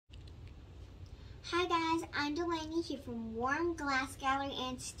Hi guys, I'm Delani here from Warm Glass Gallery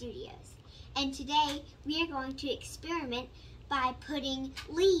and Studios. And today we are going to experiment by putting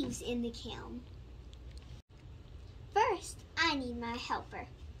leaves in the kiln. First, I need my helper.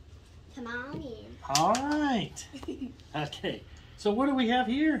 Come on in. All right. Okay. So what do we have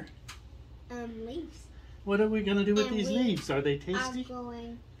here? Leaves. What are we going to do with these leaves? Are they tasty?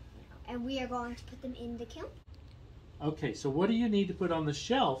 We are going to put them in the kiln. Okay, so what do you need to put on the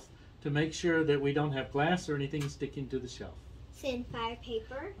shelf to make sure that we don't have glass or anything sticking to the shelf? Thin fire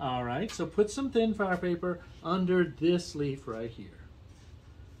paper. All right, so put some thin fire paper under this leaf right here.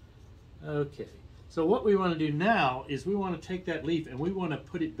 Okay, so what we want to do now is we want to take that leaf and we want to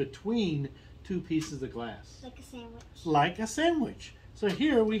put it between two pieces of glass. Like a sandwich. Like a sandwich. So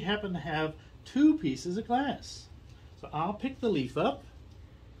here we happen to have two pieces of glass. So I'll pick the leaf up.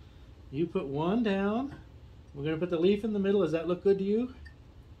 You put one down. We're going to put the leaf in the middle. Does that look good to you?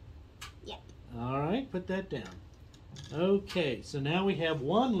 Yep. All right, put that down. Okay, so now we have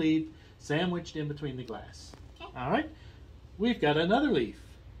one leaf sandwiched in between the glass. Okay. All right, we've got another leaf.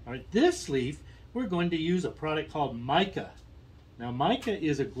 All right, this leaf, we're going to use a product called mica. Now, mica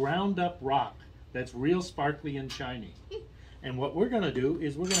is a ground up rock that's real sparkly and shiny. And what we're going to do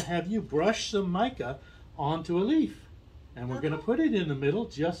is we're going to have you brush some mica onto a leaf. And we're going to put it in the middle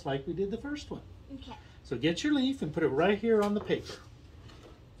just like we did the first one. Okay. So get your leaf and put it right here on the paper.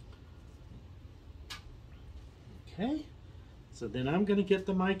 Okay. So then I'm going to get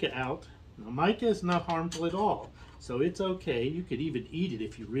the mica out. Now, mica is not harmful at all. So it's okay. You could even eat it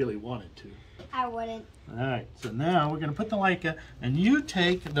if you really wanted to. I wouldn't. All right. So now we're going to put the mica, and you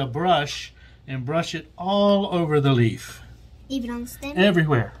take the brush and brush it all over the leaf. Even on the stem?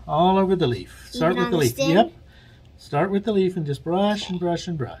 Everywhere. All over the leaf. Start with the leaf. Stem? Yep. Start with the leaf and just brush and brush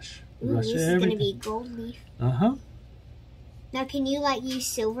and brush. Ooh, this is going to be gold leaf. Uh-huh. Now, can you use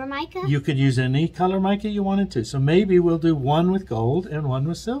silver mica? You could use any color mica you wanted to. So maybe we'll do one with gold and one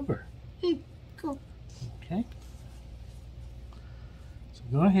with silver. Cool. Okay. So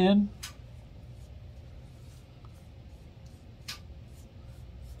go ahead.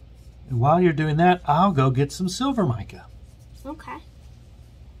 And while you're doing that, I'll go get some silver mica. Okay.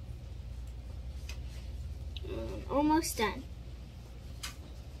 Almost done.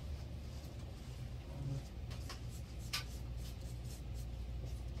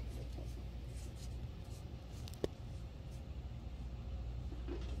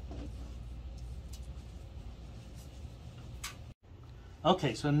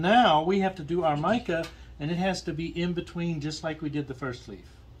 Okay, so now we have to do our mica, and it has to be in between just like we did the first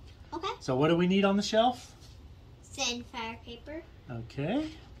leaf. Okay. So what do we need on the shelf? Thin fire paper.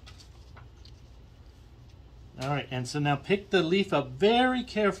 Okay. All right, and so now pick the leaf up very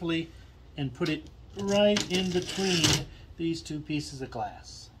carefully and put it right in between these two pieces of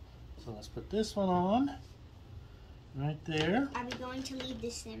glass. So let's put this one on right there. Are we going to leave the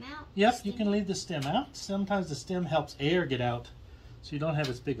stem out? Yep, you can leave the stem out. Sometimes the stem helps air get out so you don't have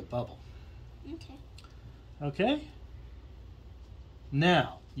as big a bubble. Okay. Okay?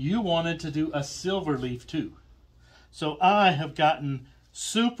 Now, you wanted to do a silver leaf too. So I have gotten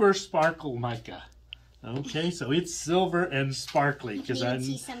super sparkle mica. Okay, so it's silver and sparkly because I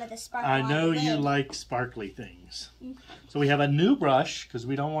know you like sparkly things. Okay. So we have a new brush because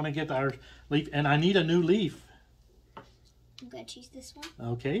we don't want to get our leaf, and I need a new leaf. I'm going to choose this one.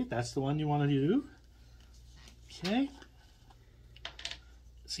 Okay, that's the one you want to do. Okay.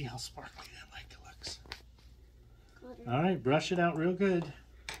 See how sparkly that mica looks. Glitter. All right, brush it out real good.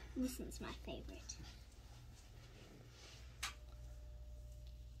 This one's my favorite.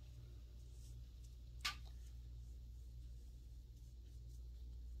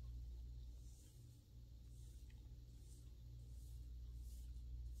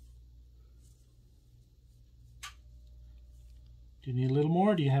 Do you need a little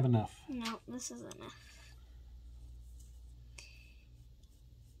more, or do you have enough? No, this is enough.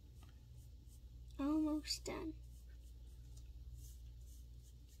 Almost done.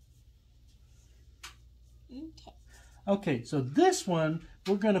 Okay. Okay, so this one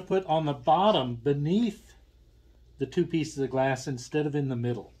we're going to put on the bottom beneath the two pieces of glass instead of in the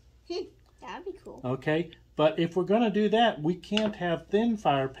middle. That would be cool. Okay, but if we're going to do that, we can't have thin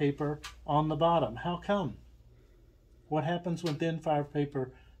fire paper on the bottom. How come? What happens when thin fire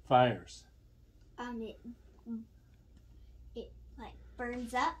paper fires? It like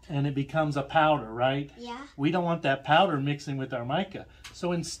burns up. And it becomes a powder, right? Yeah. We don't want that powder mixing with our mica.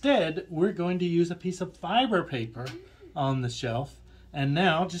 So instead, we're going to use a piece of fiber paper on the shelf. And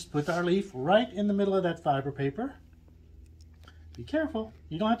now just put our leaf right in the middle of that fiber paper. Be careful.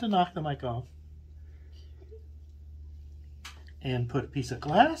 You don't have to knock the mic off. And put a piece of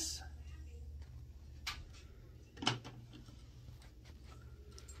glass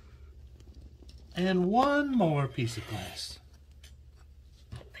And one more piece of glass.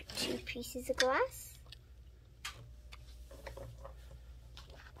 Put 2 pieces of glass.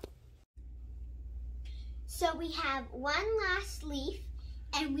 So we have one last leaf,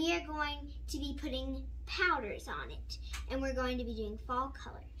 and we are going to be putting powders on it. And we're going to be doing fall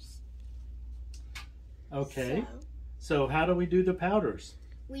colors. Okay. So how do we do the powders?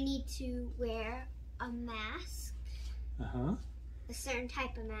 We need to wear a mask. Uh-huh. A certain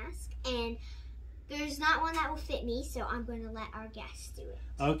type of mask. And there's not one that will fit me, so I'm going to let our guests do it.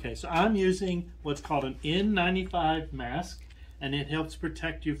 Okay, so I'm using what's called an N95 mask, and it helps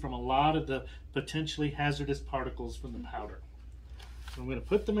protect you from a lot of the potentially hazardous particles from the powder. So I'm going to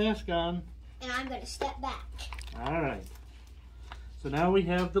put the mask on. And I'm going to step back. All right. So now we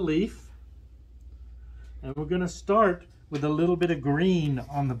have the leaf. And we're going to start with a little bit of green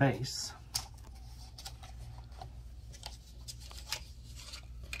on the base.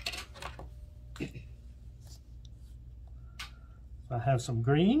 I have some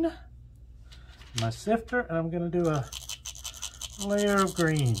green, my sifter, and I'm going to do a layer of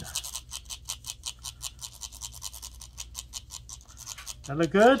green. That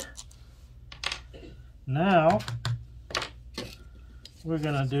look good? Now, we're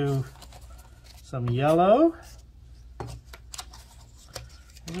going to do some yellow, a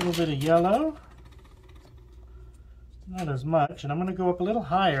little bit of yellow, not as much, and I'm going to go up a little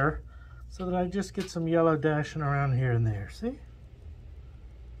higher so that I just get some yellow dashing around here and there, see?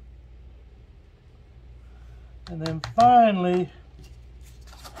 And then finally,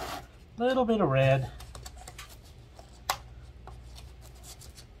 a little bit of red.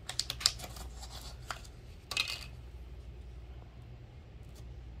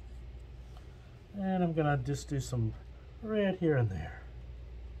 And I'm gonna just do some red here and there.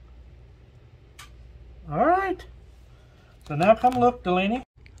 All right. So now come look, Delani.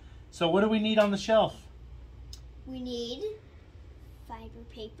 So what do we need on the shelf? We need fiber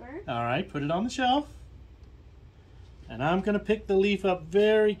paper. All right, put it on the shelf. And I'm going to pick the leaf up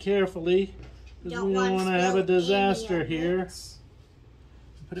very carefully because we don't want to have a disaster here.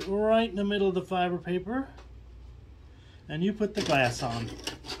 Put it right in the middle of the fiber paper. And you put the glass on.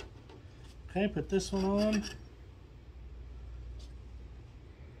 Okay, put this one on.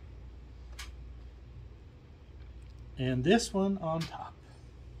 And this one on top.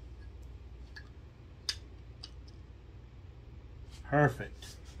 Perfect.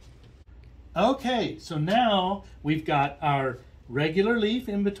 Okay, so now we've got our regular leaf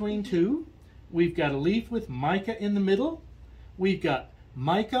in between two. We've got a leaf with mica in the middle. We've got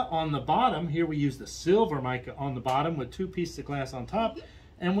mica on the bottom. Here we use the silver mica on the bottom with 2 pieces of glass on top.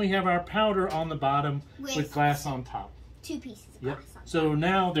 And we have our powder on the bottom with glass on top. 2 pieces of glass on top. So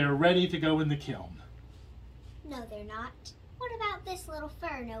now they're ready to go in the kiln. No, they're not. What about this little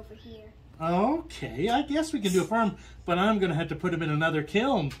fern over here? Okay, I guess we can do a fern, but I'm going to have to put them in another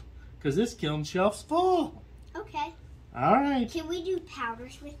kiln because this kiln shelf's full. Okay. All right. Can we do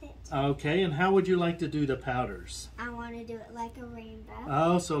powders with it? Okay, and how would you like to do the powders? I want to do it like a rainbow.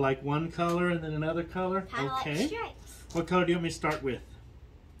 Oh, so like one color and then another color? Kind of like stripes. What color do you want me to start with?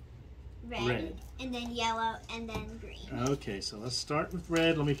 Red. And then yellow, and then green. Okay, so let's start with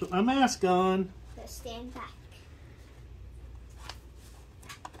red. Let me put my mask on. So stand back.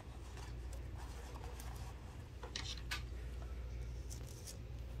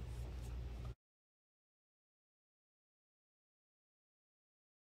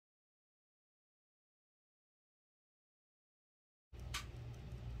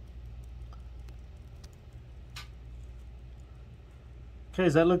 Okay,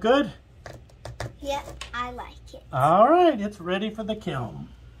 does that look good? Yep, I like it. All right, it's ready for the kiln.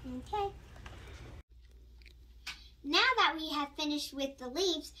 Okay. Now that we have finished with the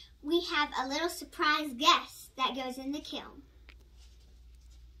leaves, we have a little surprise guest that goes in the kiln.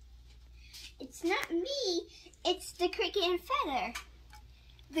 It's not me, it's the cricket and feather.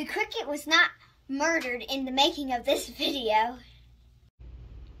 The cricket was not murdered in the making of this video.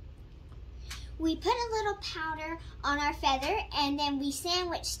 We put a little powder on our feather and then we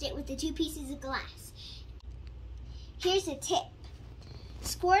sandwiched it with the 2 pieces of glass. Here's a tip.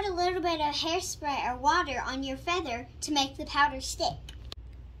 Squirt a little bit of hairspray or water on your feather to make the powder stick.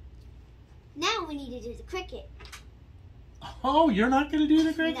 Now we need to do the cricket. Oh, you're not going to do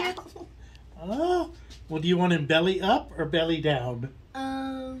the cricket? No. Oh, well, do you want him belly up or belly down?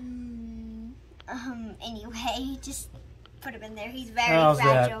 Anyway, just put him in there. He's very How's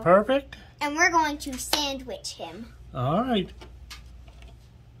fragile. that? Perfect? And we're going to sandwich him. All right.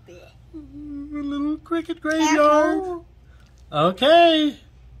 A little cricket graveyard. Careful. Okay.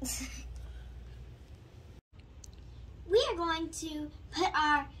 We are going to put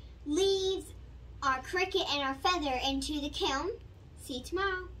our leaves our cricket and our feather into the kiln. See you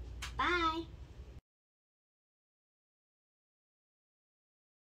tomorrow. Bye.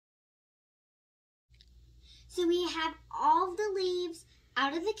 So we have all the leaves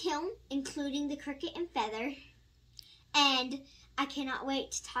out of the kiln, including the cricket and feather. And I cannot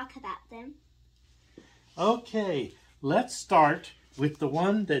wait to talk about them. Okay, let's start with the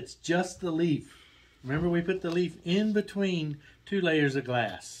one that's just the leaf. Remember, we put the leaf in between 2 layers of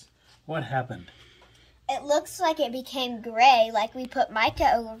glass. What happened? It looks like it became gray, like we put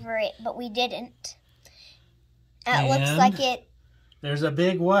mica over it, but we didn't. It looks like it... There's a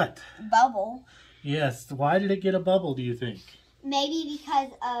big what? Bubble. Yes, why did it get a bubble, do you think? Maybe because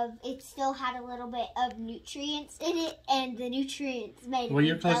of it still had a little bit of nutrients in it, and the nutrients made it. Well,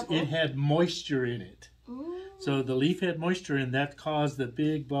 you're close. It had moisture in it. Ooh. So the leaf had moisture, and that caused the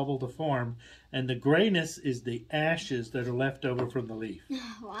big bubble to form. And the grayness is the ashes that are left over from the leaf.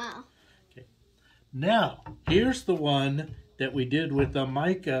 Wow. Okay. Now, here's the one that we did with the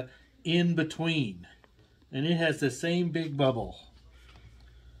mica in between. And it has the same big bubble.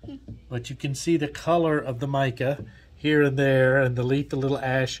 But you can see the color of the mica here and there, and the leaf, a little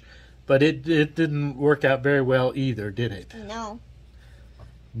ash. But it didn't work out very well either, did it? No.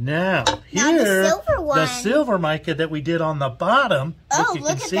 Now, here, the silver mica that we did on the bottom, you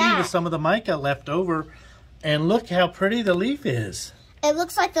can see some of the mica left over, and look how pretty the leaf is. It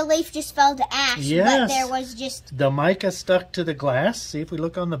looks like the leaf just fell to ash, yes. But there was just... The mica stuck to the glass. See if we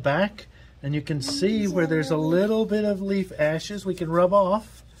look on the back, and you can see where there's a little bit of leaf ashes we can rub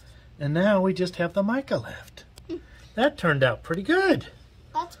off, and now we just have the mica left. That turned out pretty good.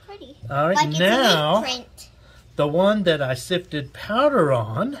 That's pretty. All right, like now... It's a leaf print. The one that I sifted powder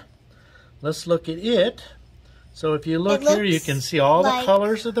on, let's look at it. So if you look here, you can see all the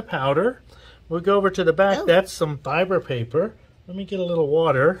colors of the powder. We'll go over to the back. That's some fiber paper. Let me get a little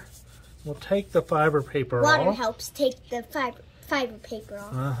water. We'll take the fiber paper off. Water helps take the fiber paper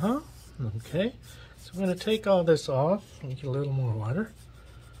off. Uh-huh. Okay. So I'm going to take all this off. Let me get a little more water.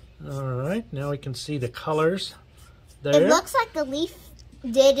 All right. Now we can see the colors there. It looks like the leaf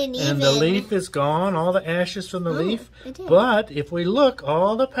didn't even... And the leaf is gone, all the ashes from the leaf. But if we look,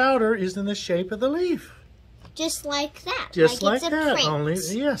 all the powder is in the shape of the leaf. Just like that. Just like that. Print. Only,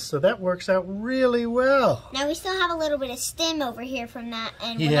 yes, so that works out really well. Now we still have a little bit of stem over here from that,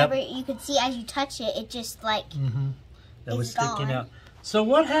 and whenever you can see as you touch it, it just like that was sticking out. So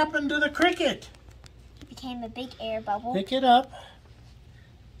what happened to the cricket? It became a big air bubble. Pick it up.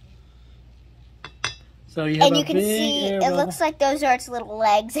 So you have and you can see it looks like those are its little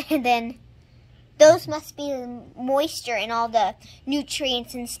legs, and then those must be the moisture and all the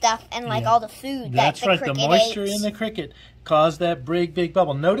nutrients and stuff, and like all the food that the cricket ate. The moisture in the cricket caused that big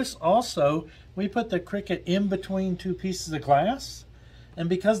bubble. Notice also we put the cricket in between 2 pieces of glass, and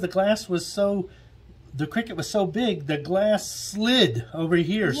because the cricket was so big, the glass slid over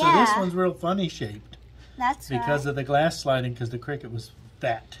here. So this one's real funny shaped. That's because of the glass sliding, because the cricket was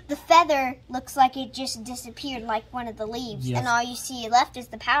fat. The feather looks like it just disappeared like one of the leaves, and all you see left is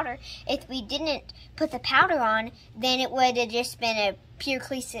the powder. If we didn't put the powder on, then it would have just been a pure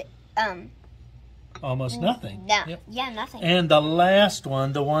almost nothing. Yeah, nothing. And the last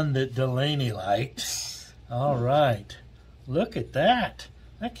one, the one that Delani liked. All right. Look at that.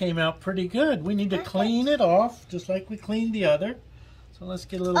 That came out pretty good. We need to clean it off, just like we cleaned the other. So let's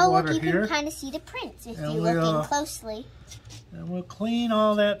get a little water here. Oh, look, you can kind of see the prints if you look in closely. And we'll clean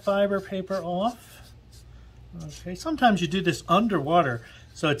all that fiber paper off. Okay, sometimes you do this underwater,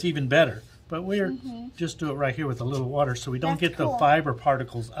 so it's even better. But we're just do it right here with a little water so we don't get the fiber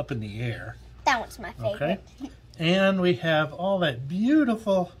particles up in the air. That one's my favorite. Okay, and we have all that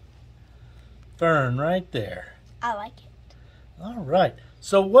beautiful fern right there. I like it. All right,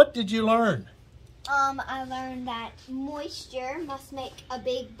 so what did you learn? I learned that moisture must make a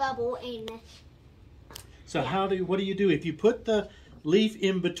big bubble in... So what do you do? If you put the leaf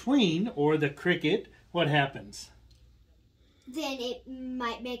in between, or the cricket, what happens? Then it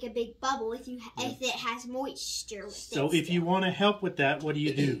might make a big bubble if it has moisture with it. So if you want to help with that, what do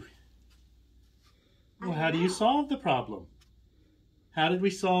you do? Well, how do you solve the problem? How did we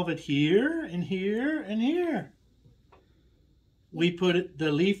solve it here, and here, and here? We put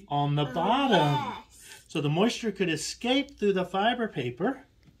the leaf on the bottom. Yes. So the moisture could escape through the fiber paper,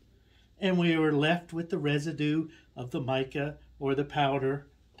 and we were left with the residue of the mica or the powder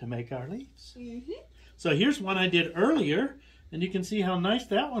to make our leaves. So here's one I did earlier, and you can see how nice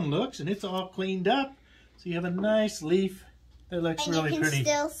that one looks, and it's all cleaned up. So you have a nice leaf that looks really pretty. And you can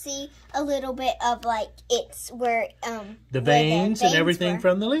still see a little bit of like where the veins and everything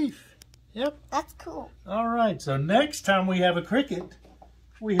from the leaf. Yep. That's cool. All right, so next time we have a cricket,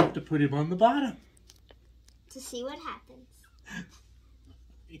 we have to put him on the bottom. to see what happens.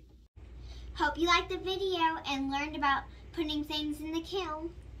 Hope you liked the video and learned about putting things in the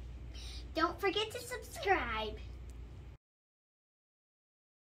kiln. Don't forget to subscribe.